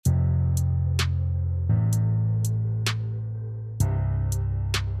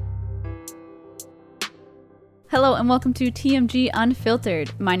Hello and welcome to TMG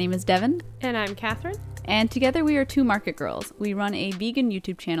Unfiltered. My name is Devin. And I'm Catherine. And together we are two market girls. We run a vegan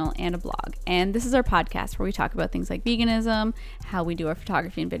YouTube channel and a blog. And this is our podcast where we talk about things like veganism, how we do our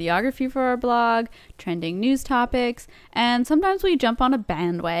photography and videography for our blog, trending news topics, and sometimes we jump on a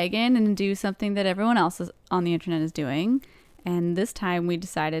bandwagon and do something that everyone else on the internet is doing. And this time we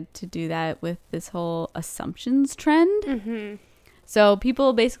decided to do that with this whole assumptions trend. Mm-hmm. So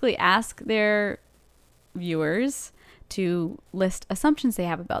people basically ask their viewers to list assumptions they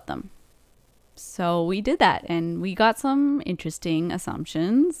have about them. So we did that and we got some interesting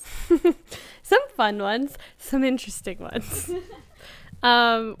assumptions. Some fun ones, some interesting ones.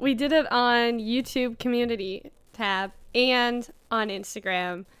 We did it on YouTube community tab and on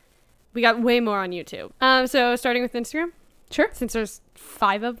Instagram. We got way more on YouTube. So starting with Instagram? Sure. Since there's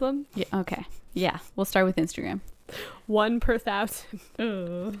 5 of them. Yeah, okay. Yeah, we'll start with Instagram. 1 per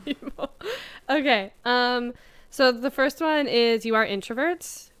 1,000 people. Okay. So the first one is you are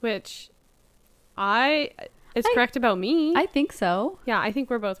introverts, which it's correct about me. I think so. Yeah, I think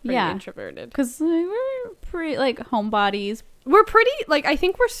we're both pretty introverted. Because we're pretty, like, homebodies. We're pretty, like, I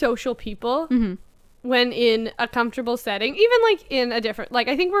think we're social people when in a comfortable setting. Even, like, in a different, like,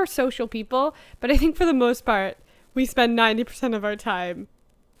 I think we're social people, but I think for the most part, we spend 90% of our time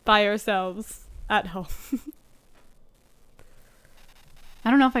by ourselves at home. I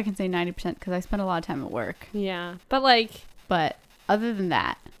don't know if I can say 90% because I spend a lot of time at work. Yeah. But other than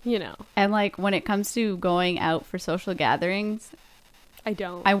that, you know. And like when it comes to going out for social gatherings,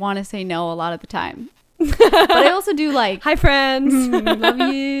 I want to say no a lot of the time. But I also do like, hi friends. Love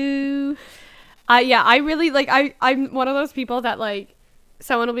you. I really like, I'm one of those people that like,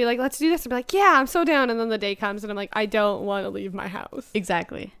 someone will be like, let's do this. I'll be like, yeah, I'm so down. And then the day comes and I'm like, I don't want to leave my house.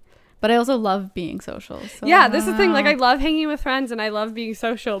 Exactly. But I also love being social. So yeah, this is the thing. Like, I love hanging with friends and I love being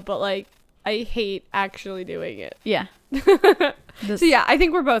social, but like, I hate actually doing it. Yeah. So yeah, I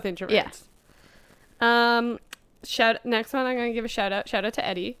think we're both introverts. Yeah. Next one, I'm gonna give a shout out. Shout out to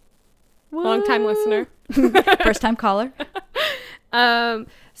Eddie, long time listener, first time caller.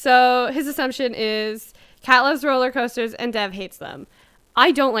 So his assumption is Kat loves roller coasters and Dev hates them.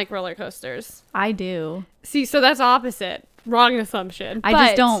 I don't like roller coasters. I do. See, so that's opposite. Wrong assumption. I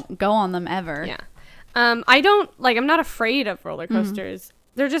just don't go on them ever. Yeah. I'm not afraid of roller coasters. Mm-hmm.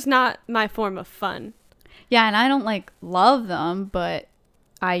 They're just not my form of fun. Yeah, and I don't like love them, but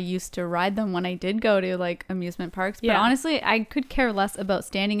I used to ride them when I did go to like amusement parks. But honestly, I could care less about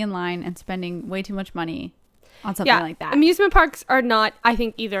standing in line and spending way too much money on something like that. Amusement parks are not, I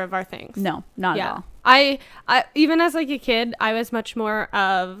think, either of our things. No, not at all. I even as like a kid, I was much more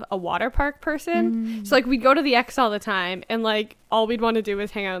of a water park person. So like we'd go to the X all the time and like all we'd want to do was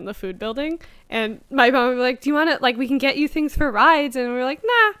hang out in the food building. And my mom would be like, do you want to, like, we can get you things for rides? And we're like,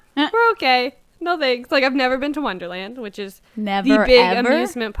 nah, we're okay. No thanks. Like, I've never been to Wonderland, which is the big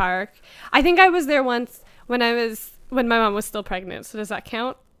amusement park. I think I was there once when my mom was still pregnant. So does that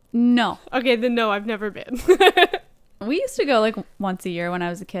count? No. Okay, then no, I've never been. We used to go like once a year when I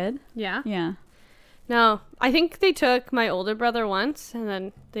was a kid. Yeah? Yeah. No, I think they took my older brother once and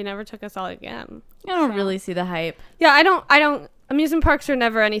then they never took us all again. I don't really see the hype. Yeah, I don't. Amusement parks are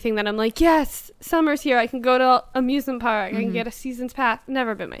never anything that I'm like, yes, summer's here. I can go to amusement park. I can get a season's pass.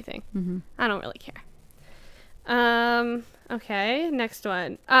 Never been my thing. I don't really care. Okay, next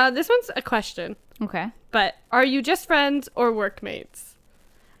one. This one's a question. Okay. But are you just friends or workmates?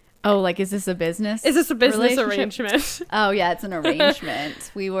 Oh, like, is this a business? Is this a business arrangement? Oh, yeah, it's an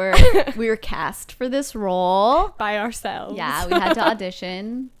arrangement. We were cast for this role by ourselves. Yeah, we had to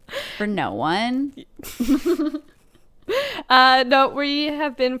audition for no one. No, we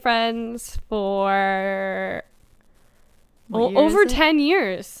have been friends for over 10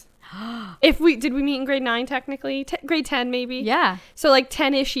 years. Did we meet in grade 9 technically? Grade 10 maybe? Yeah. So like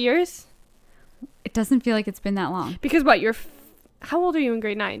 10-ish years? It doesn't feel like it's been that long. Because how old are you in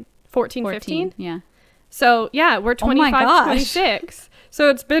grade 9? 14, 15? Yeah. So yeah, we're 25, 26. So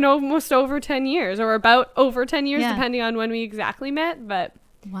it's been almost over 10 years or about over 10 years depending on when we exactly met. But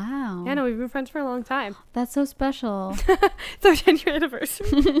wow. Yeah, no, we've been friends for a long time. That's so special. It's our 10-year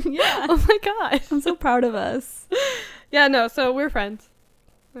anniversary. Yeah. Oh my God. I'm so proud of us. Yeah, no, so we're friends.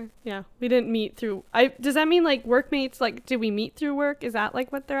 Yeah, we didn't meet through... Does that mean, like, workmates, like, did we meet through work? Is that,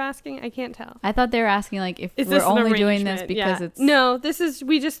 like, what they're asking? I can't tell. I thought they were asking, like, if we're only doing this because it's... No,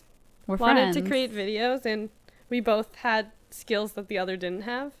 we just we're wanted friends. To create videos, and we both had skills that the other didn't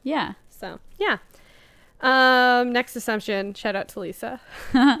have. Yeah. So, yeah. Next assumption, shout out to Lisa.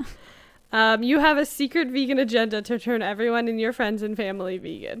 You have a secret vegan agenda to turn everyone in your friends and family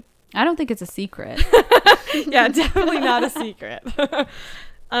vegan. I don't think it's a secret. Yeah, definitely not a secret.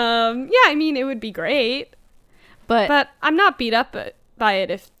 Yeah, I mean, it would be great. But I'm not beat up by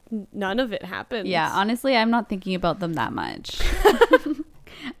it if none of it happens. Yeah, honestly, I'm not thinking about them that much.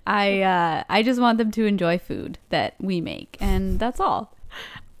 I just want them to enjoy food that we make, and that's all.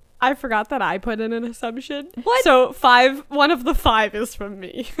 I forgot that I put in an assumption. What? So one of the 5 is from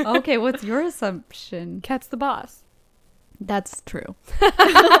me. Okay, what's your assumption? Kat's the boss. That's true.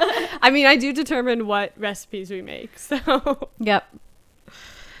 I mean, I do determine what recipes we make, so. Yep.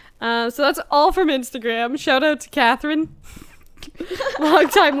 So that's all from Instagram. Shout out to Catherine.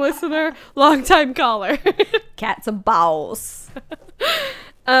 Long-time listener, long-time caller. Cat's a boss.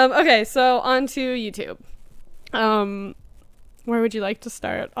 Okay, so on to YouTube. Where would you like to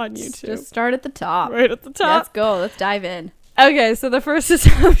start on YouTube? Just start at the top. Right at the top. Let's go. Let's dive in. Okay, so the first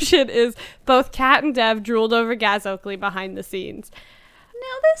assumption is both Kat and Dev drooled over Gaz Oakley behind the scenes.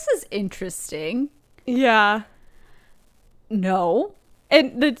 Now, this is interesting. Yeah. No.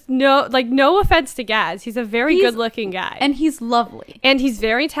 And it's no offense to Gaz. He's a very good-looking guy. And he's lovely. And he's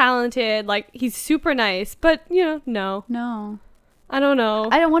very talented. Like, he's super nice. But, no. No. I don't know.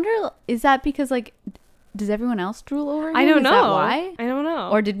 I don't wonder, is that because, like, does everyone else drool over him? I don't know. Is that why? I don't know.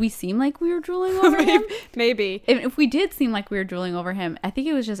 Or did we seem like we were drooling over him? Maybe. If we did seem like we were drooling over him, I think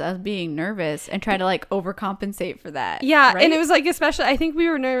it was just us being nervous and trying to, like, overcompensate for that. Yeah, right? and it was, like, especially, I think we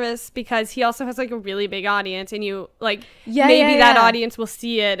were nervous because he also has, like, a really big audience, and you, like, that audience will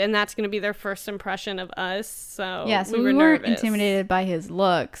see it, and that's going to be their first impression of us, so we were weren't nervous. Intimidated by his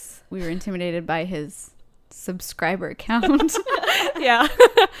looks. We were intimidated by his subscriber count. Yeah.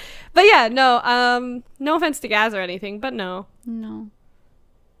 But yeah, no offense to Gaz or anything, but no.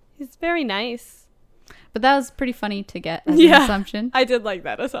 He's very nice. But that was pretty funny to get as an assumption. I did like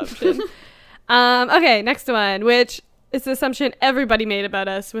that assumption. Okay, next one, which is the assumption everybody made about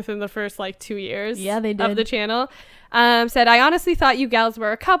us within the first, like, 2 years they did. of the channel. Said, I honestly thought you gals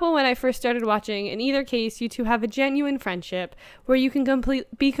were a couple when I first started watching. In either case, you two have a genuine friendship where you can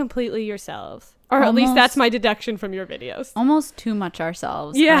be completely yourselves. Or at least that's my deduction from your videos. Almost too much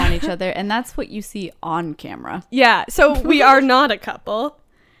ourselves on each other. And that's what you see on camera. Yeah, so we are not a couple.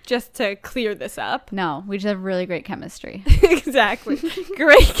 Just to clear this up. No, we just have really great chemistry. Exactly.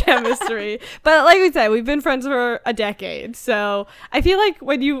 Great chemistry. But like we said, we've been friends for a decade. So I feel like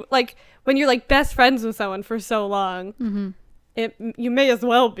when you're like best friends with someone for so long, you may as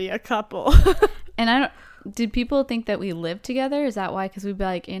well be a couple. And did people think that we lived together? Is that why? Because we'd be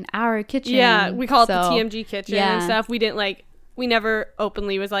like in our kitchen. Yeah, we call it the TMG kitchen and stuff. We never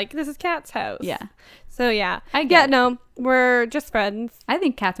openly was like, this is Kat's house. Yeah. So yeah. I get it. No, we're just friends. I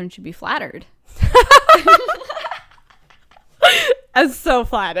think Catherine should be flattered. I'm so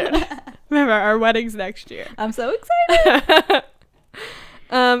flattered. Remember, our wedding's next year. I'm so excited.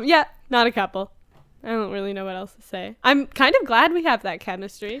 Yeah, not a couple. I don't really know what else to say. I'm kind of glad we have that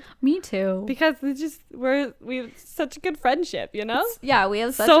chemistry. Me too. Because we have such a good friendship, you know? We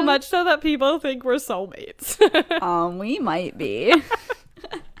have so much so that people think we're soulmates. We might be.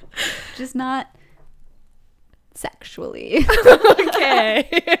 Just not sexually.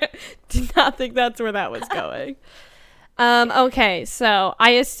 Okay. Did not think that's where that was going. Okay, so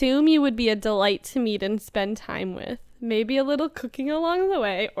I assume you would be a delight to meet and spend time with. Maybe a little cooking along the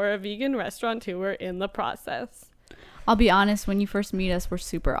way or a vegan restaurant tour in the process. I'll be honest, when you first meet us, we're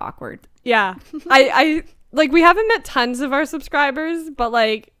super awkward. Yeah. I like, we haven't met tons of our subscribers, but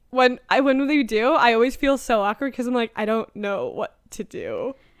like when we do, I always feel so awkward because I'm like, I don't know what to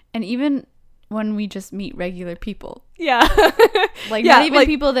do. And even when we just meet regular people. Yeah. Like, not even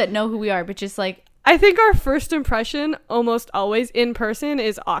people that know who we are, but just like, I think our first impression almost always in person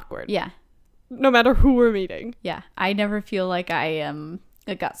is awkward. Yeah. No matter who we're meeting. Yeah. I never feel like I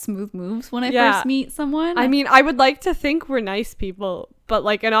got smooth moves when I first meet someone. I mean, I would like to think we're nice people, but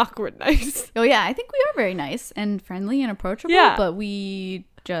like an awkward nice. Oh yeah, I think we are very nice and friendly and approachable, but we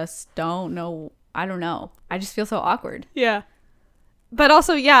just don't know. I don't know. I just feel so awkward. Yeah. But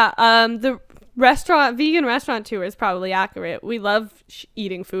also, the vegan restaurant tour is probably accurate. We love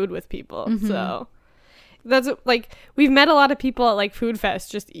eating food with people. Mm-hmm. So that's like, we've met a lot of people at like Food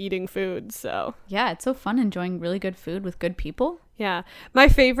Fest just eating food. So yeah, it's so fun enjoying really good food with good people. Yeah. My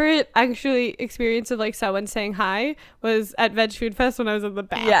favorite actually experience of like someone saying hi was at Veg Food Fest when I was in the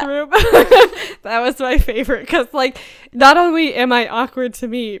bathroom. Yeah. That was my favorite because like not only am I awkward to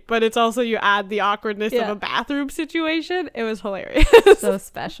meet, but it's also you add the awkwardness of a bathroom situation. It was hilarious. So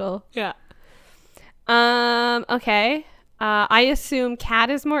special. Yeah. Okay. I assume Kat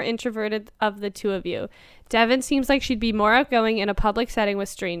is more introverted of the two of you. Devin seems like she'd be more outgoing in a public setting with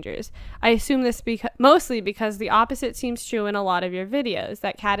strangers. I assume this mostly because the opposite seems true in a lot of your videos,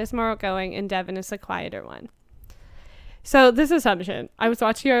 that Kat is more outgoing and Devin is the quieter one. So this assumption, I was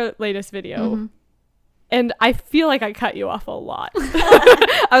watching our latest video, And I feel like I cut you off a lot.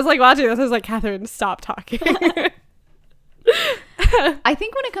 I was like watching this. I was like, Catherine, stop talking. I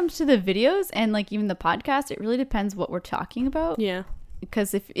think when it comes to the videos and like even the podcast, it really depends what we're talking about. Yeah.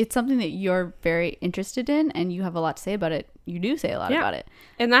 Because if it's something that you're very interested in and you have a lot to say about it, you do say a lot about it.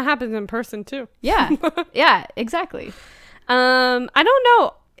 And that happens in person too. Yeah. Yeah, exactly. I don't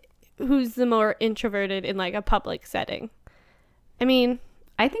know who's the more introverted in like a public setting. I mean,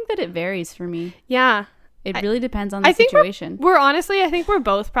 I think that it varies for me. Yeah. It really depends on the situation. I think we're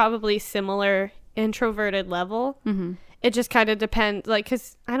both probably similar introverted level. Mm-hmm. It just kind of depends, like,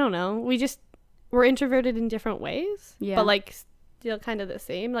 because I don't know, we're introverted in different ways, but like still kind of the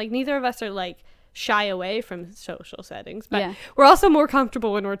same. Like neither of us are like shy away from social settings, but we're also more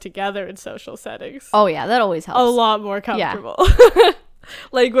comfortable when we're together in social settings. Oh yeah, that always helps. A lot more comfortable.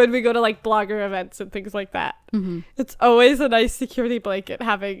 Like when we go to like blogger events and things like that. Mm-hmm. It's always a nice security blanket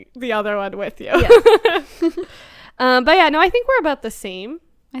having the other one with you. Yeah. But yeah, no, I think we're about the same.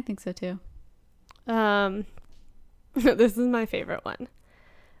 I think so too. This is my favorite one.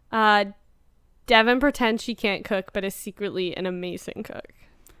 Devin pretends she can't cook but is secretly an amazing cook.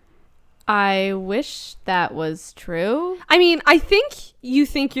 I wish that was true. I mean, I think you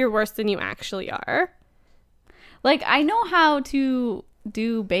think you're worse than you actually are. Like, I know how to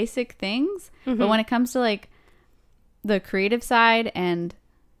do basic things, but when it comes to like the creative side and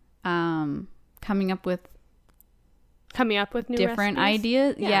coming up with new different recipes?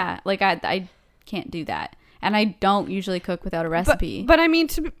 Ideas, like I can't do that. And I don't usually cook without a recipe. But I mean,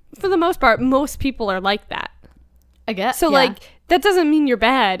 for the most part, most people are like that. I guess. So, like, that doesn't mean you're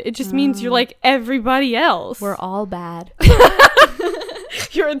bad. It just means you're like everybody else. We're all bad.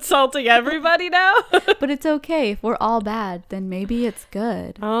 You're insulting everybody now? But it's okay. If we're all bad, then maybe it's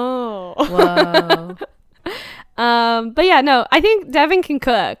good. Oh. Whoa. But yeah, no, I think Devin can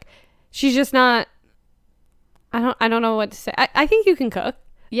cook. She's just not... I don't know what to say. I think you can cook.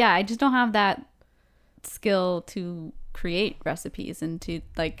 Yeah, I just don't have that skill to create recipes and to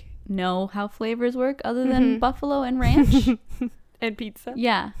like know how flavors work other than buffalo and ranch and pizza.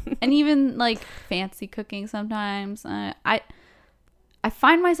 Yeah. And even like fancy cooking sometimes. I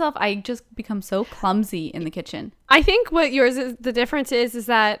find myself, I just become so clumsy in the kitchen. I think what yours is, the difference is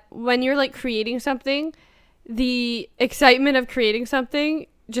that when you're like creating something, the excitement of creating something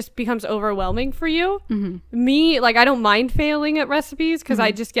just becomes overwhelming for you. Me, like, I don't mind failing at recipes because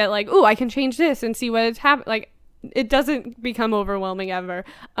I just get like, oh, I can change this and see what it's happening. Like, it doesn't become overwhelming ever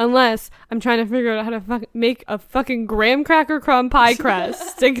unless I'm trying to figure out how to make a fucking graham cracker crumb pie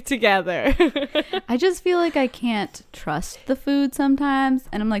crust stick together. I just feel like I can't trust the food sometimes,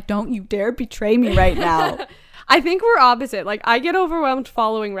 and I'm like, don't you dare betray me right now. I think we're opposite. Like, I get overwhelmed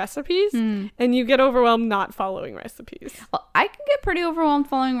following recipes, and you get overwhelmed not following recipes. Well, I can get pretty overwhelmed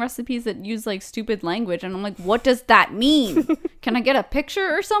following recipes that use like stupid language, and I'm like, what does that mean? Can I get a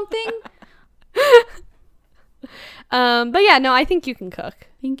picture or something? But yeah, no, I think you can cook.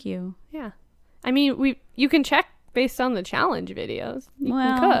 Thank you. Yeah. I mean, you can check based on the challenge videos. You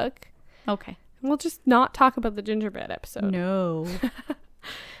can cook. Okay. We'll just not talk about the gingerbread episode. No.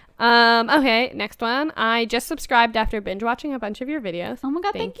 Okay, next one. I just subscribed after binge watching a bunch of your videos. Oh my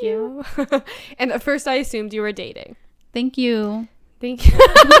god, thank you. And at first I assumed you were dating. Thank you. Thank you.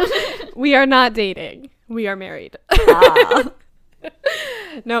 We are not dating. We are married.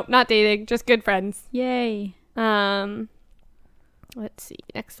 Nope, not dating. Just good friends. Yay. Let's see.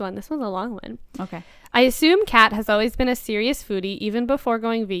 Next one. This one's a long one. Okay. I assume Kat has always been a serious foodie even before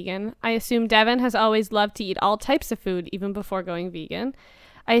going vegan. I assume Devin has always loved to eat all types of food even before going vegan.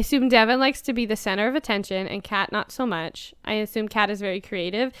 I assume Devin likes to be the center of attention and Kat not so much. I assume Kat is very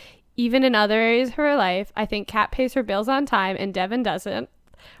creative, even in other areas of her life. I think Kat pays her bills on time and Devin doesn't.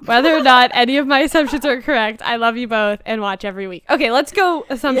 Whether or not any of my assumptions are correct, I love you both and watch every week. Okay, let's go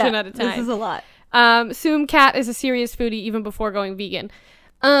assumption at a time. This is a lot. Assume Kat is a serious foodie even before going vegan.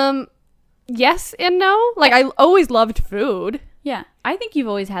 Yes and no. Like, I always loved food. Yeah. I think you've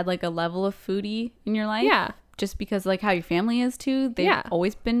always had like a level of foodie in your life. Yeah. Just because like how your family is too. They've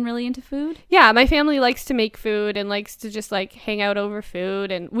always been really into food. Yeah. My family likes to make food and likes to just like hang out over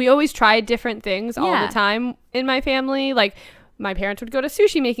food. And we always tried different things all the time in my family. Like, my parents would go to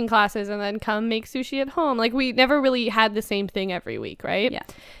sushi making classes and then come make sushi at home. Like, we never really had the same thing every week, right? Yeah.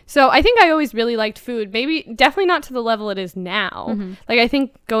 So I think I always really liked food. Maybe, definitely not to the level it is now. Like, I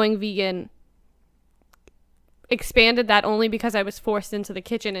think going vegan expanded that only because I was forced into the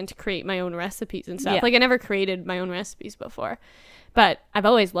kitchen and to create my own recipes and stuff. Like, I never created my own recipes before. But I've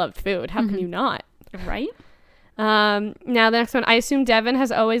always loved food. How can you not? Right? Now, the next one. I assume Devin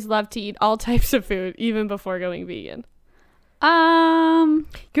has always loved to eat all types of food, even before going vegan.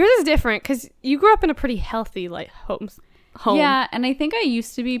 Yours is different because you grew up in a pretty healthy like home. Yeah, and I think I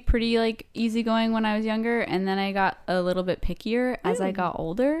used to be pretty like easygoing when I was younger, and then I got a little bit pickier as I got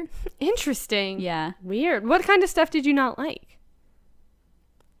older. Interesting. Yeah. Weird. What kind of stuff did you not like?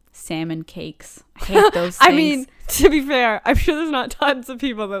 Salmon cakes. I hate those things. I mean, to be fair, I'm sure there's not tons of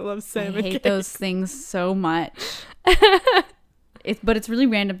people that love salmon I hate cakes. those things so much. But it's really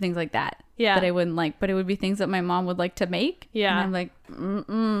random things like that that I wouldn't like, but it would be things that my mom would like to make. Yeah. And I'm like,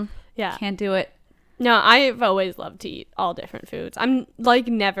 yeah, can't do it. No, I've always loved to eat all different foods. I'm like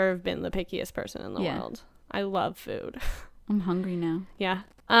never been the pickiest person in the world. I love food. I'm hungry now. Yeah.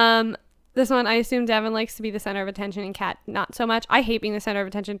 This one, I assume Devin likes to be the center of attention and Kat not so much. I hate being the center of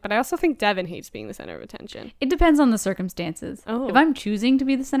attention, but I also think Devin hates being the center of attention. It depends on the circumstances. Oh. If I'm choosing to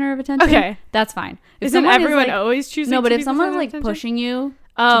be the center of attention, okay, that's fine. If Isn't everyone always choosing No, but to if be the someone's center of like attention? pushing you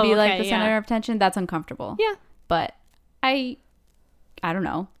Oh, to be like okay, the center of attention, that's uncomfortable. Yeah. But I don't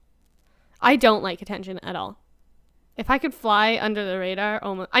know. I don't like attention at all. If I could fly under the radar,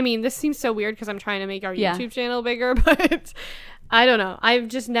 almost. I mean, this seems so weird because I'm trying to make our YouTube channel bigger, but I don't know. I've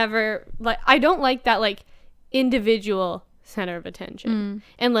just never like. I don't like that like individual center of attention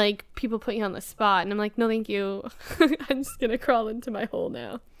and like people put you on the spot, and I'm like, no, thank you. I'm just gonna crawl into my hole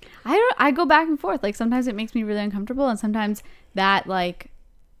now. I go back and forth. Like sometimes it makes me really uncomfortable, and sometimes that like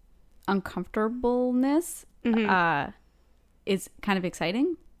uncomfortableness is kind of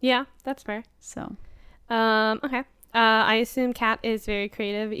exciting. Yeah, that's fair. So, okay. I assume Kat is very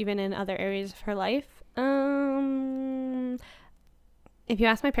creative, even in other areas of her life. If you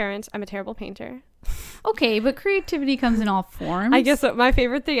ask my parents, I'm a terrible painter. Okay, but creativity comes in all forms. I guess my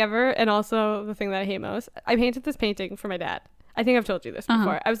favorite thing ever, and also the thing that I hate most, I painted this painting for my dad. I think I've told you this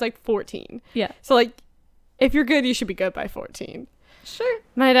before. I was like 14. Yeah. So like, if you're good, you should be good by 14. Sure.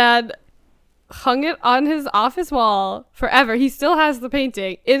 My dad hung it on his office wall forever. He still has the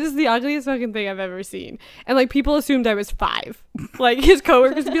painting. It is the ugliest fucking thing I've ever seen. And like people assumed I was 5. Like his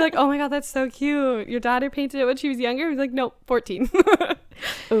coworkers would be like, "Oh my god, that's so cute. Your daughter painted it when she was younger." He's like, "Nope, 14."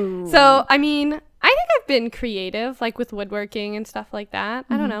 So I mean, I think I've been creative, like with woodworking and stuff like that.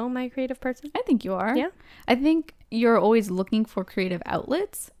 I don't know. Am I a creative person? I think you are. Yeah. I think you're always looking for creative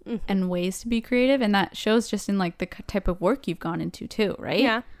outlets and ways to be creative, and that shows just in like the type of work you've gone into too, right?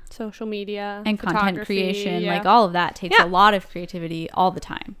 Yeah. Social media and content creation, yeah. like all of that takes a lot of creativity all the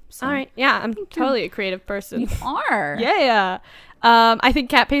time. So. All right. Yeah, I'm totally a creative person. You are. Yeah. I think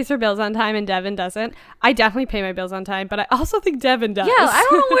Kat pays her bills on time and Devin doesn't. I definitely pay my bills on time, but I also think Devin does. Yeah, I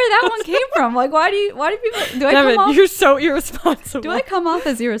don't know where that one came from. Like, why do people? Do I Devin, come off? you're so irresponsible. Do I come off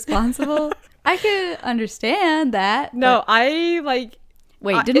as irresponsible? I could understand that. No, I like.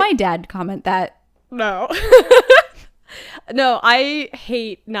 Wait, did my dad comment that? No. No, I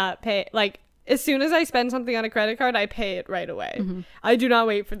hate not pay. Like, as soon as I spend something on a credit card, I pay it right away. I do not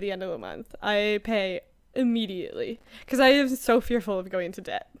wait for the end of the month. I pay immediately because I am so fearful of going into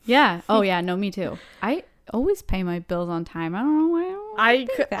debt. Yeah. Oh, yeah. No, me too. I always pay my bills on time. I don't know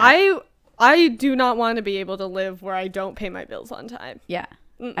why. I do not want to be able to live where I don't pay my bills on time. Yeah.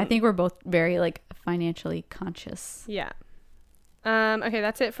 I think we're both very like financially conscious. Yeah. Okay,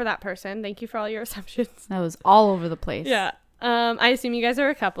 that's it for that person. Thank you for all your assumptions. That was all over the place. Yeah. I assume you guys are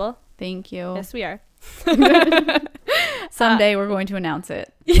a couple. Thank you. Yes, we are. Someday we're going to announce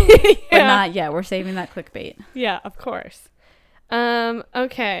it. Yeah. But not yet. We're saving that clickbait. Yeah, of course.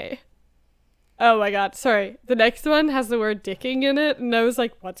 Okay. Oh my god, sorry. The next one has the word dicking in it, and I was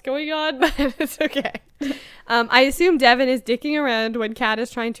like, what's going on? But it's okay. I assume Devin is dicking around when Kat is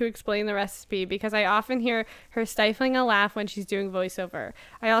trying to explain the recipe because I often hear her stifling a laugh when she's doing voiceover.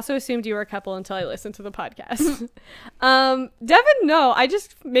 I also assumed you were a couple until I listened to the podcast. Devin, no, I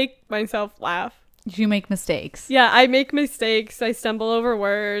just make myself laugh. You make mistakes. Yeah, I make mistakes. I stumble over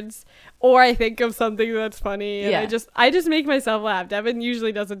words, or I think of something that's funny, and I just make myself laugh. Devin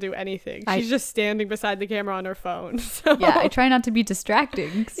usually doesn't do anything. She's just standing beside the camera on her phone. So. Yeah, I try not to be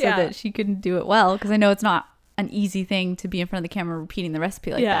distracting so that she can do it well, because I know it's not an easy thing to be in front of the camera repeating the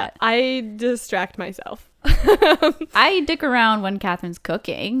recipe like that. I distract myself. I dick around when Catherine's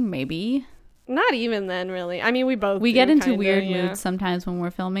cooking, maybe. Not even then, really. I mean, we get into weird moods sometimes when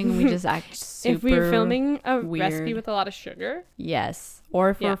we're filming, and we just act super if we're filming a weird recipe with a lot of sugar. Yes.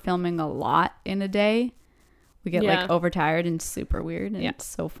 Or if we're filming a lot in a day, we get like overtired and super weird, and it's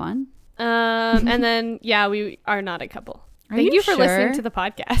so fun. And then, we are not a couple. Thank you for listening to the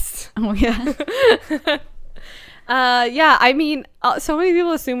podcast. Oh, yeah. I mean, so many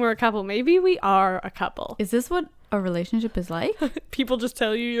people assume we're a couple. Maybe we are a couple. Is this what a relationship is like? People just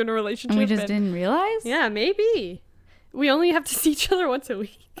tell you you're in a relationship. And we just didn't realize? Yeah, maybe. we only have to see each other once a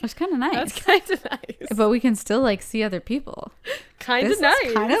week. It's kind of nice. That's kind of nice. But we can still like see other people. Kind This of nice.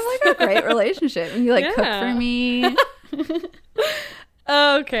 is kind of like a great relationship. And you like cook Yeah. for me.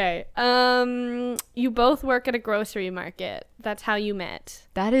 Okay. You both work at a grocery market. That's how you met.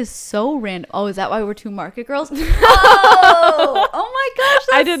 That is so random. Oh, is that why we're two market girls? Oh my gosh.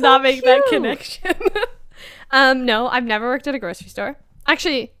 That's I did so not make that cute. connection. No, I've never worked at a grocery store.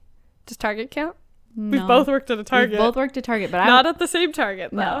 Actually, does Target count? No. We've both worked at a Target. We've both worked at Target, but Not at the same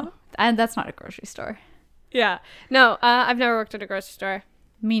Target, though. no. And that's not a grocery store. Yeah. No, I've never worked at a grocery store.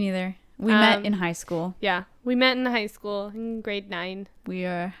 Me neither. We met in high school. Yeah. We met in high school in grade 9. We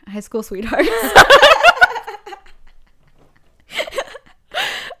are high school sweethearts.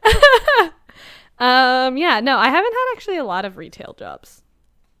 Yeah, no, I haven't had actually a lot of retail jobs.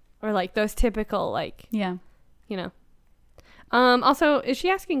 Or like those typical, like, Yeah. you know. Also, is she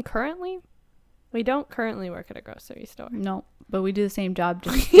asking currently? We don't currently work at a grocery store. No, but we do the same job,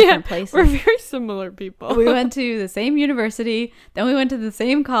 just Yeah, different places. we're very similar people. We went to the same university, then we went to the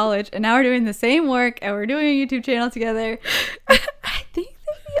same college, and now we're doing the same work, and we're doing a YouTube channel together. I think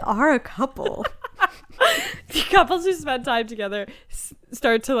that we are a couple. The couples who spend time together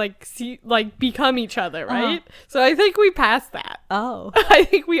start to like see, like become each other, right? So I think we passed that. Oh, I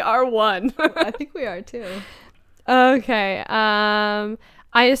think we are one. I think we are too. Okay.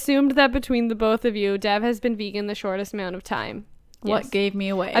 I assumed that between the both of you, Dev has been vegan the shortest amount of time. What Yes. gave me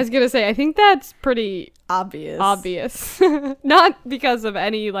away? I was gonna say, I think that's pretty Obvious. Not because of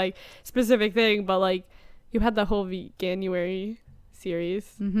any like specific thing, but like you had the whole Veganuary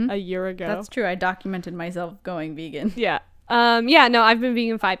series a year ago. That's true. I documented myself going vegan. Yeah. Yeah, no, I've been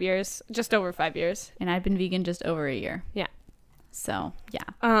vegan 5 years, just over 5 years. And I've been vegan just over a year. Yeah. So,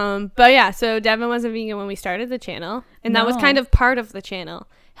 yeah. But yeah, so Devin wasn't vegan when we started the channel, and that was No. kind of part of the channel,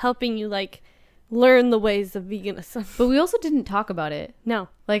 helping you like learn the ways of veganism. But we also didn't talk about it. No.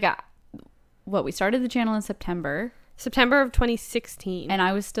 Like, we started the channel in September, September of 2016. and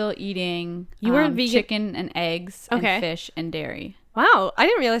I was still eating You weren't vegan- chicken and eggs Okay. and fish and dairy. Wow, I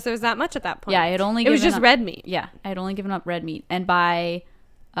didn't realize there was that much at that point. Yeah, I had only It was given just up- red meat. Yeah, I had only given up red meat. And by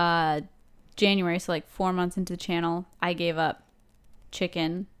January, so like 4 months into the channel, I gave up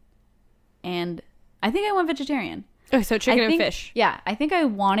chicken, and I think I went vegetarian. Oh, so chicken I and think- fish. Yeah, I think I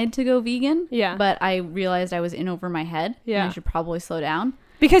wanted to go vegan. Yeah. But I realized I was in over my head. Yeah. And I should probably slow down.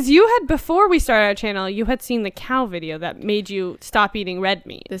 Because you had, before we started our channel, you had seen the cow video that made you stop eating red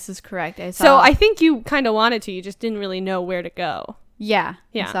meat. This is correct. So I think you kind of wanted to, you just didn't really know where to go. Yeah.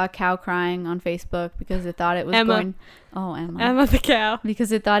 Yeah. I saw a cow crying on Facebook because it thought it was Emma. going. Oh, Emma. Emma the cow.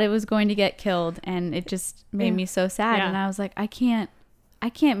 Because it thought it was going to get killed, and it just made me so sad. Yeah. And I was like, I can't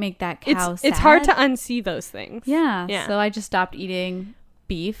make that cow sad. It's hard to unsee those things. Yeah. Yeah. So I just stopped eating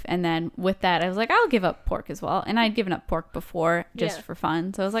beef, and then with that I was like, I'll give up pork as well. And I'd given up pork before just Yeah. for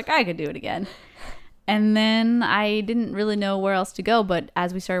fun. So I was like, I could do it again. And then I didn't really know where else to go, but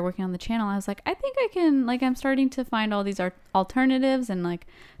as we started working on the channel, I was like, I think I can, like, I'm starting to find all these alternatives, and like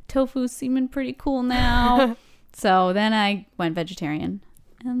tofu's seeming pretty cool now. So then I went vegetarian,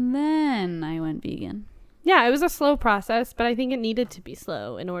 and then I went vegan. Yeah, it was a slow process, but I think it needed to be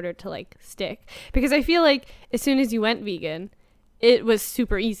slow in order to like stick. Because I feel like as soon as you went vegan, it was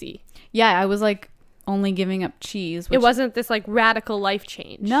super easy. Yeah, I was like only giving up cheese. It wasn't this like radical life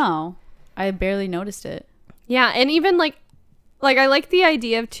change. No, I barely noticed it. Yeah, and even like I like the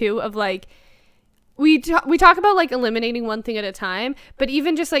idea of too of like we talk about like eliminating one thing at a time, but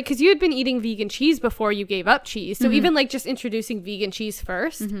even just like, because you had been eating vegan cheese before you gave up cheese, so even like just introducing vegan cheese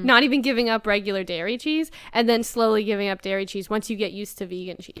first, not even giving up regular dairy cheese, and then slowly giving up dairy cheese once you get used to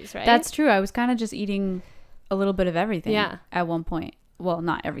vegan cheese, right? That's true. I was kind of just eating a little bit of everything. Yeah. At one point. Well,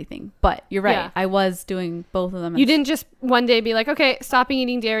 not everything, but you're right. Yeah. I was doing both of them. You didn't just one day be like, okay, stopping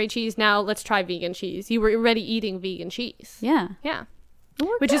eating dairy cheese, now let's try vegan cheese. You were already eating vegan cheese. Yeah. Yeah. It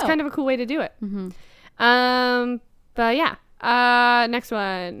worked Which is out. kind of a cool way to do it. But yeah. Next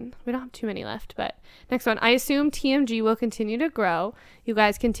one. We don't have too many left, but next one. I assume TMG will continue to grow. You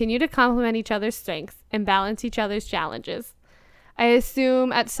guys continue to complement each other's strengths and balance each other's challenges. I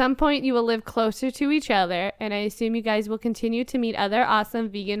assume at some point you will live closer to each other, and I assume you guys will continue to meet other awesome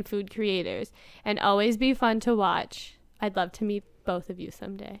vegan food creators and always be fun to watch. I'd love to meet both of you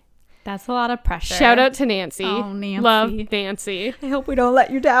someday. That's a lot of pressure. Shout out to Nancy. Oh, Nancy. Love Nancy. I hope we don't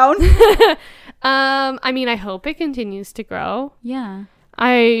let you down. I mean, I hope it continues to grow. Yeah.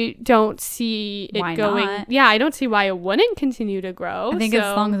 I don't see it Why going. not? Yeah, I don't see why it wouldn't continue to grow. I think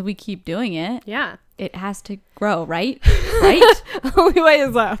as long as we keep doing it, yeah, it has to grow, right? Right? only way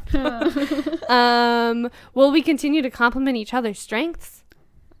is up. Will we continue to complement each other's strengths?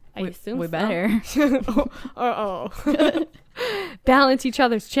 I assume we so. better. Oh. Balance each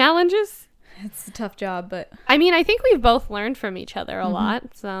other's challenges. It's a tough job, but I mean, I think we've both learned from each other a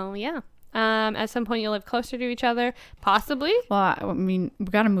lot. So yeah. At some point you'll live closer to each other, possibly. well, I mean, we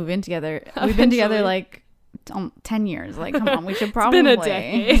got to move in together. We've been together Eventually. like 10 years. Like, come on, we should probably. been a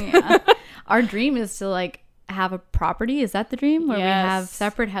decade. Yeah. Our dream is to like have a property. Is that the dream where we have Yes.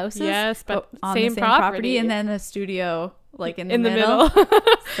 separate houses? Yes, but on same the same property. and then a studio like in the In the middle. middle.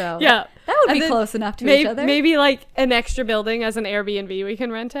 So Yeah. that would And be then close enough to each other. Maybe like an extra building as an Airbnb we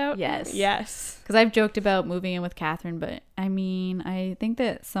can rent out. Yes. Yes. Because I've joked about moving in with Catherine, but I mean, I think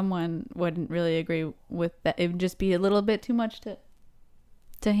that someone wouldn't really agree with that. It would just be a little bit too much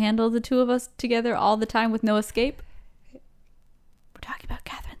to handle the two of us together all the time with no escape. We're talking about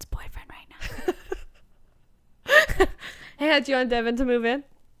Catherine's boyfriend right now. Hey, do you want Devin to move in?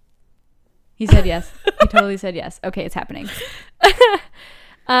 He said yes. He totally said yes. Okay, it's happening.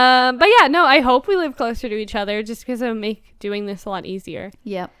 But yeah, no, I hope we live closer to each other just because it'll make doing this a lot easier.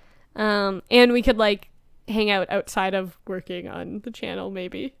 Yep. And we could like hang out outside of working on the channel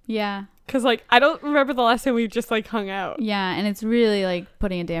maybe. Yeah. Because like I don't remember the last time we just like hung out. Yeah, and it's really like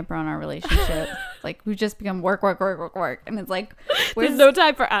putting a damper on our relationship. Like we've just become work, and it's like, There's no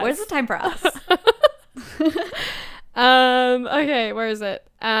time for us. where's the time for us? Okay, where is it?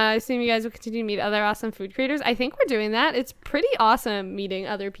 I assume you guys will continue to meet other awesome food creators. I think we're doing that. It's pretty awesome meeting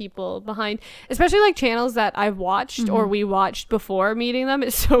other people behind, especially like channels that I've watched or we watched before meeting them.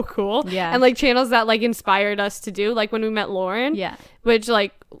 It's so cool. Yeah. And like channels that like inspired us to do, like when we met Lauren. Yeah. Which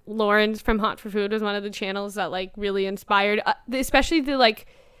like Lauren's from Hot for Food was one of the channels that like really inspired, especially the like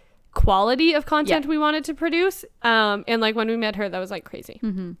quality of content we wanted to produce. And like when we met her, that was like crazy.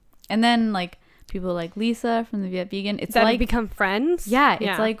 Mm-hmm. And then like people like Lisa from the Viet Vegan, it's That like have become friends. yeah,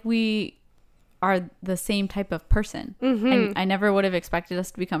 it's like we are the same type of person. And I never would have expected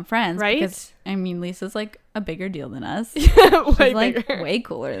us to become friends, Right? Because I mean, Lisa's like a bigger deal than us. way She's like bigger. way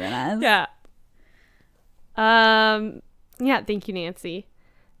cooler than us. Yeah. Yeah, thank you, Nancy.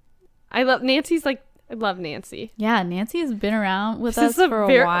 I love Nancy. Yeah, Nancy has been around with This us is for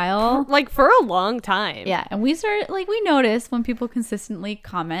a while. Like for a long time. Yeah, and we notice when people consistently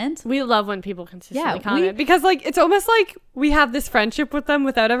comment. We love when people consistently Yeah, comment because like it's almost like we have this friendship with them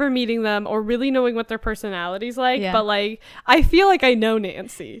without ever meeting them or really knowing what their personality's like. Yeah. But like I feel like I know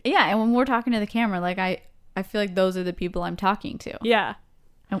Nancy. Yeah, and when we're talking to the camera, like I feel like those are the people I'm talking to. Yeah.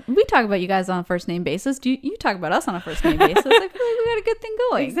 And we talk about you guys on a first name basis. Do you talk about us on a first name basis? I feel like we got a good thing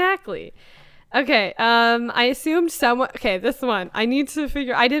going. Exactly. Okay. I assumed someone. Okay, this one. I need to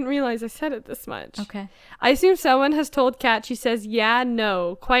figure. I didn't realize I said it this much. Okay. I assume someone has told Kat she says yeah,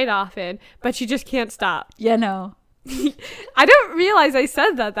 no quite often, but she just can't stop. Yeah, no. I don't realize I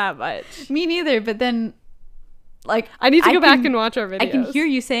said that much. Me neither, but then like I need to go back can- and watch our videos. I can hear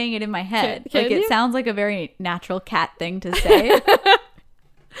you saying it in my head. Can like you? it sounds like a very natural cat thing to say.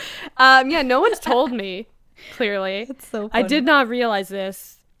 Yeah, no one's told me. Clearly, It's so I funny. did not realize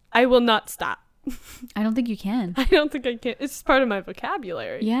this. I will not stop. I don't think you can. I don't think I can. It's just part of my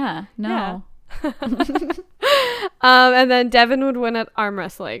vocabulary. Yeah, no. Yeah. And then Devin would win at arm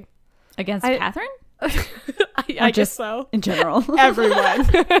wrestling. Against I- Catherine? I guess just- so. In general. Everyone.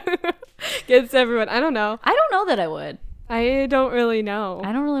 Against everyone. I don't know. I don't know that I would. I don't really know.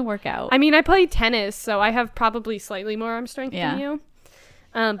 I don't really work out. I mean, I play tennis, so I have probably slightly more arm strength Yeah. than you.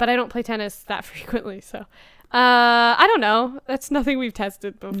 But I don't play tennis that frequently, so I don't know. That's nothing we've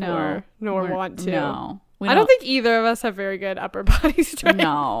tested before, nor We're- want to. No. We I don't think either of us have very good upper body strength.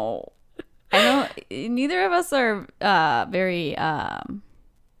 No. I don't. Neither of us are very.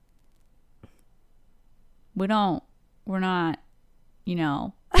 We're not. You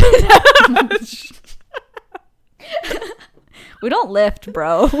know. We don't lift,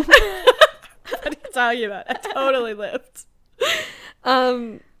 bro. I didn't tell you that. I totally lift.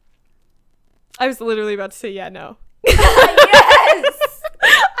 I was literally about to say yeah, no. Yes.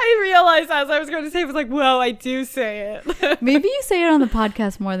 I realized as I was going to say, I was like, whoa, I do say it. Maybe you say it on the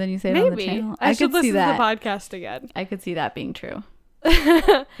podcast more than you say it on the Maybe. channel. I should could see listen that. to the podcast again. I could see that being true.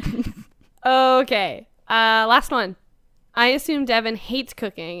 Okay. Last one. I assume Devin hates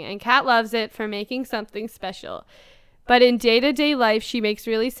cooking and Kat loves it for making something special. But in day-to-day life, she makes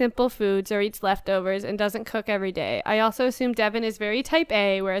really simple foods or eats leftovers and doesn't cook every day. I also assume Devin is very type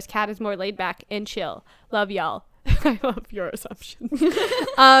A, whereas Kat is more laid back and chill. Love y'all. I love your assumption.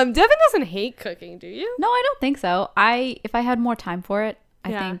 Devin doesn't hate cooking, do you? No, I don't think so. If I had more time for it,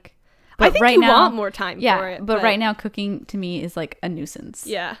 I Yeah. think. I think right you now, want more time yeah, for it. but right now cooking to me is like a nuisance.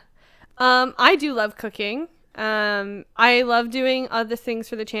 Yeah. I do love cooking. I love doing other things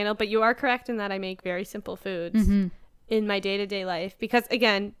for the channel, but you are correct in that I make very simple foods. Mm-hmm. in my day-to-day life because,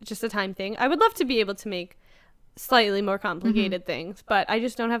 again, just a time thing. I would love to be able to make slightly more complicated things, but I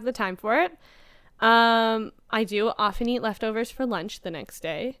just don't have the time for it. I do often eat leftovers for lunch the next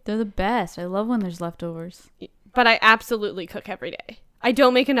day. They're the best. I love when there's leftovers. But I absolutely cook every day. I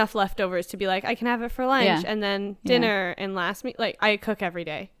don't make enough leftovers to be like, I can have it for lunch and then dinner and last meal. Like, I cook every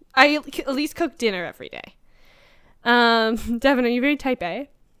day. I at least cook dinner every day. Devin, are you very type A?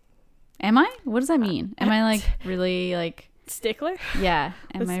 Am I? What does that mean? Am I like really like stickler? Yeah.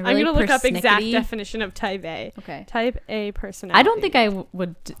 Am I really I'm gonna look up exact persnickety? definition of type A. Okay. Type A personality. I don't think I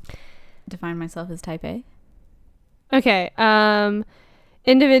would define myself as type A. Okay.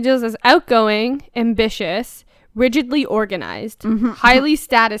 Individuals as outgoing, ambitious, rigidly organized, highly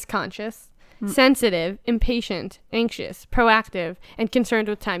status conscious, sensitive, impatient, anxious, proactive, and concerned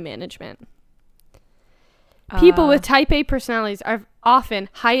with time management. People with type A personalities are often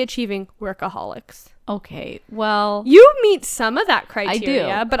high-achieving workaholics. Okay, well... You meet some of that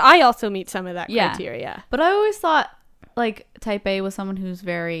criteria, I do. but I also meet some of that criteria. But I always thought, like, type A was someone who's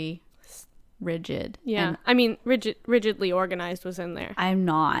very rigid. Yeah, and I mean, rigidly organized was in there. I'm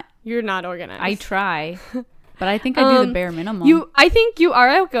not. You're not organized. I try, but I think I do the bare minimum. I think you are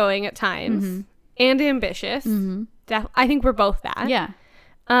outgoing at times and ambitious. I think we're both that. Yeah.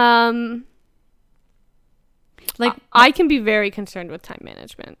 Like, I can be very concerned with time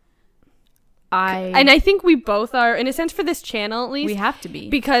management. And I think we both are, in a sense, for this channel at least. We have to be.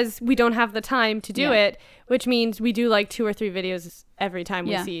 Because we don't have the time to do it, which means we do like 2 or 3 videos every time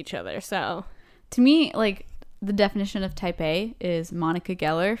we see each other. So, to me, like, the definition of type A is Monica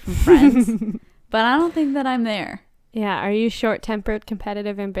Geller from Friends. But I don't think that I'm there. Yeah. Are you short-tempered,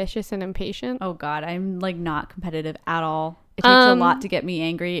 competitive, ambitious, and impatient? Oh, God. I'm, like, not competitive at all. It takes a lot to get me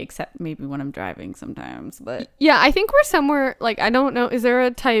angry, except maybe when I'm driving sometimes. But yeah, I think we're somewhere, like, I don't know. Is there a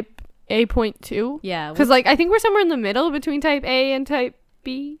type A.2? Yeah. Because, like, I think we're somewhere in the middle between type A and type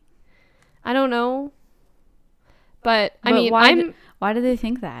B. I don't know. But I mean, why do they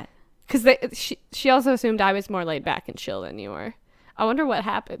think that? Because she also assumed I was more laid back and chill than you were. I wonder what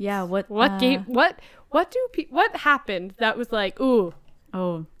happened. Yeah. What happened that was like, ooh.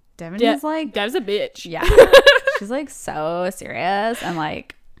 Oh, Devin is like... Dev's a bitch. Yeah. She's like so serious and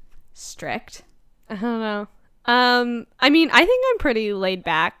like strict. I don't know. I mean, I think I'm pretty laid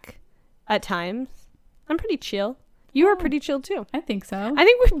back at times. I'm pretty chill. You are pretty chill too. I think so. I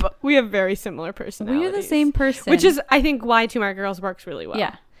think we have very similar personalities. We are the same person. Which is, I think, why Two Market Girls works really well.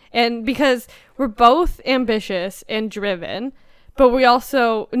 Yeah. And because we're both ambitious and driven, but we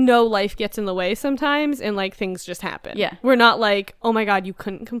also know life gets in the way sometimes and like things just happen. Yeah. We're not like, oh my God, you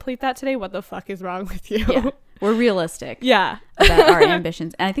couldn't complete that today. What the fuck is wrong with you? Yeah. We're realistic. Yeah. About our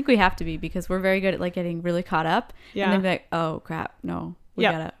ambitions. And I think we have to be because we're very good at like getting really caught up. Yeah. And then be like, oh crap, no. We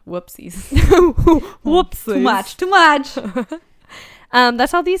gotta whoopsies. Whoopsies. Too much.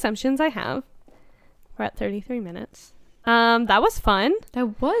 That's all the assumptions I have. We're at 33 minutes. That was fun.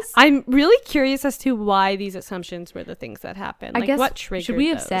 I'm really curious as to why these assumptions were the things that happened. I guess, what triggered should we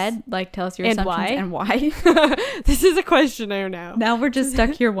have those? said, like, tell us your And assumptions why? and why? This is a questionnaire now. Now we're just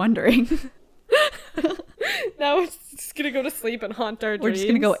stuck here wondering. Now we're just gonna go to sleep and haunt our dreams. We're just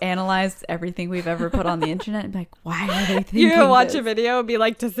gonna go analyze everything we've ever put on the internet and be like, why are they thinking You're gonna watch this? a video and be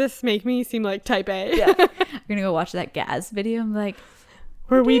like, does this make me seem like type A? Yeah. We're gonna go watch that Gaz video and be like,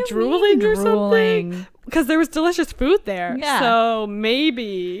 were we drooling or drooling? something? Because there was delicious food there. Yeah. So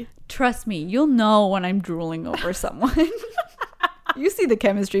maybe. Trust me, you'll know when I'm drooling over someone. You see the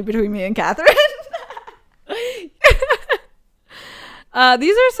chemistry between me and Catherine.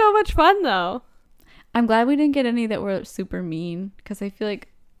 These are so much fun though. I'm glad we didn't get any that were super mean because I feel like...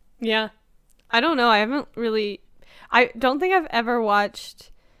 Yeah. I don't know. I don't think I've ever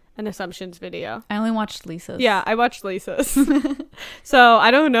watched an assumptions video. I only watched Lisa's. Yeah, I watched Lisa's. So I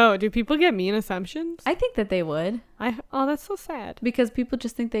don't know. Do people get mean assumptions? I think that they would. Oh, that's so sad. Because people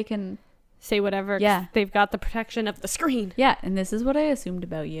just think they can... say whatever. Yeah. They've got the protection of the screen. Yeah, and this is what I assumed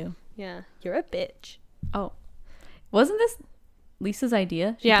about you. Yeah. You're a bitch. Oh. Wasn't this Lisa's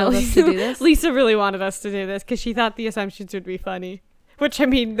idea? She Yeah, told us to do this? Lisa really wanted us to do this because she thought the assumptions would be funny. Which, I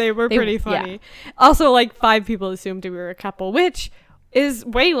mean, they were pretty funny. Yeah. Also, like, 5 people assumed we were a couple, which is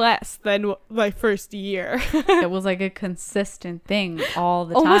way less than my first year. It was like a consistent thing all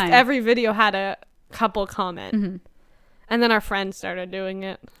the time. Almost every video had a couple comment. Mm-hmm. And then our friends started doing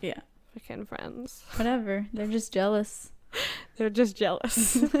it. Yeah. Freaking friends. Whatever. They're just jealous. They're just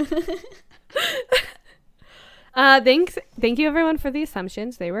jealous. Thank you everyone for the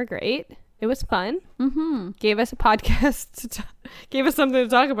assumptions. They were great. It was fun. Mm-hmm. Gave us a podcast. Gave us something to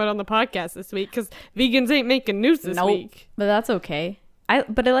talk about on the podcast this week because vegans ain't making news this week. But that's okay.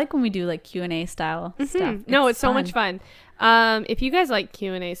 But I like when we do like Q&A style stuff. No, it's so much fun. If you guys like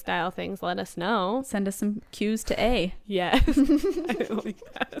Q&A style things, let us know. Send us some Q's to A. Yes. I like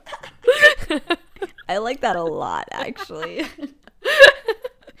that. I like that a lot, actually.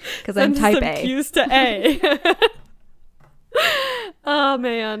 Because I'm type some A. Q's to A. Oh,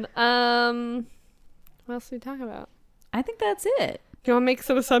 man. What else do we talk about? I think that's it. Do you want to make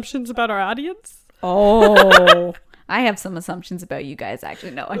some assumptions about our audience? Oh. I have some assumptions about you guys,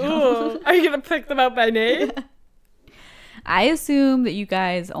 actually. No, I don't. Ooh, are you going to pick them out by name? I assume that you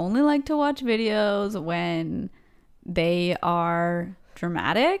guys only like to watch videos when they are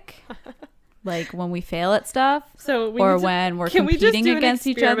dramatic. Like when we fail at stuff, or when we're competing against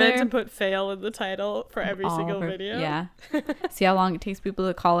each other. And put fail in the title for every single video. Yeah. See how long it takes people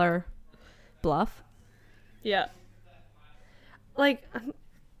to call our bluff. Yeah. Like,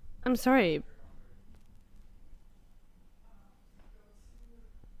 I'm sorry.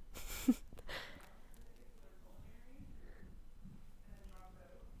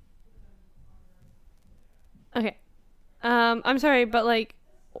 Okay. I'm sorry, but like,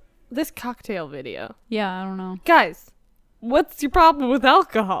 this cocktail video. Yeah, I don't know. Guys, what's your problem with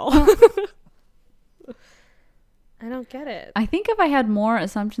alcohol? I don't get it. I think if I had more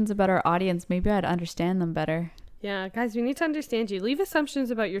assumptions about our audience, maybe I'd understand them better. Yeah, guys, we need to understand you. Leave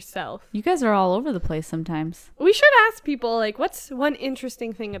assumptions about yourself. You guys are all over the place sometimes. We should ask people, like, what's one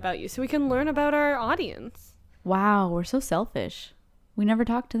interesting thing about you so we can learn about our audience. Wow, we're so selfish. We never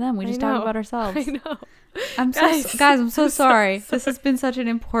talk to them. We just talk about ourselves. I know. Guys, I'm so sorry. This has been such an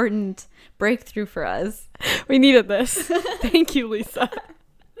important breakthrough for us. We needed this. Thank you, Lisa.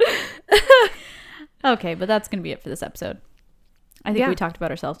 Okay, but that's going to be it for this episode. I think we talked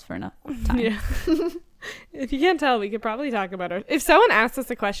about ourselves for enough time. Yeah. If you can't tell, we could probably talk about if someone asked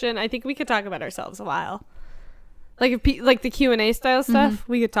us a question, I think we could talk about ourselves a while. Like if like the Q&A style stuff,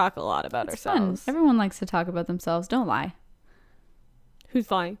 we could talk a lot about ourselves. Fun. Everyone likes to talk about themselves. Don't lie. Who's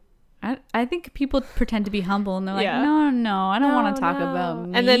lying? I think people pretend to be humble and they're like, no, I don't want to talk about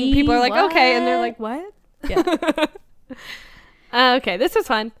me. And then people are like, okay. And they're like, what? Yeah. Okay, this was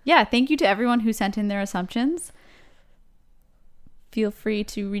fun. Yeah, thank you to everyone who sent in their assumptions. Feel free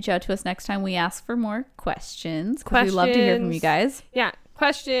to reach out to us next time we ask for more questions. Because we love to hear from you guys. Yeah,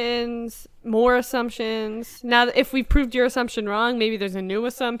 questions, more assumptions. Now, if we proved your assumption wrong, maybe there's a new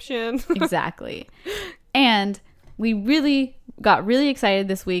assumption. Exactly. And we got really excited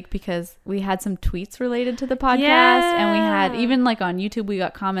this week because we had some tweets related to the podcast, and we had even like on YouTube we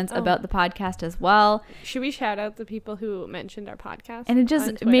got comments about the podcast as well. Should we shout out the people who mentioned our podcast? And it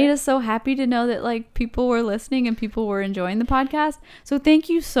just made us so happy to know that like people were listening and people were enjoying the podcast. So thank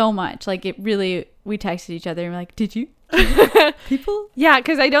you so much. Like it really, we texted each other and we're like, did you people? Yeah,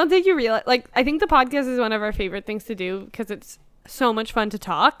 because I don't think you realize, like, I think the podcast is one of our favorite things to do because it's so much fun to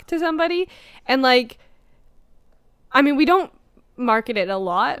talk to somebody. And like, I mean, we don't market it a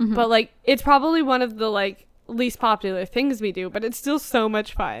lot, but like it's probably one of the like least popular things we do, but it's still so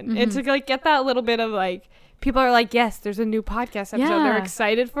much fun. It's like get that little bit of like people are like, yes, there's a new podcast episode. They're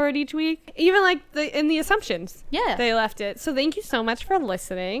excited for it each week. Even like in the assumptions, they left it. So thank you so much for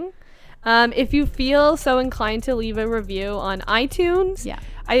listening. If you feel so inclined to leave a review on iTunes,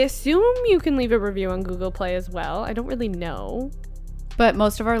 I assume you can leave a review on Google Play as well. I don't really know, but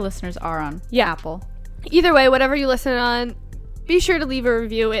most of our listeners are on Apple. Either way, whatever you listen on, be sure to leave a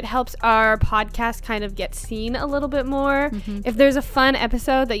review. It helps our podcast kind of get seen a little bit more. If there's a fun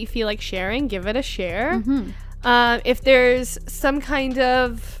episode that you feel like sharing, give it a share. If there's some kind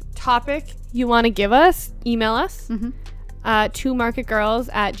of topic you want to give us, email us to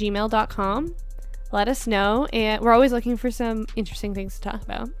marketgirls@gmail.com. Let us know, and we're always looking for some interesting things to talk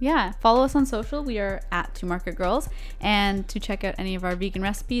about. Yeah, follow us on social. We are at 2marketgirls, and to check out any of our vegan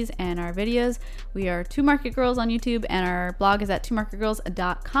recipes and our videos, we are 2marketgirls on YouTube, and our blog is at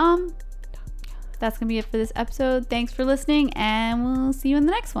 2marketgirls.com. That's gonna be it for this episode. Thanks for listening, and we'll see you in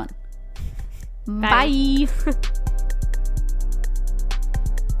the next one. Bye.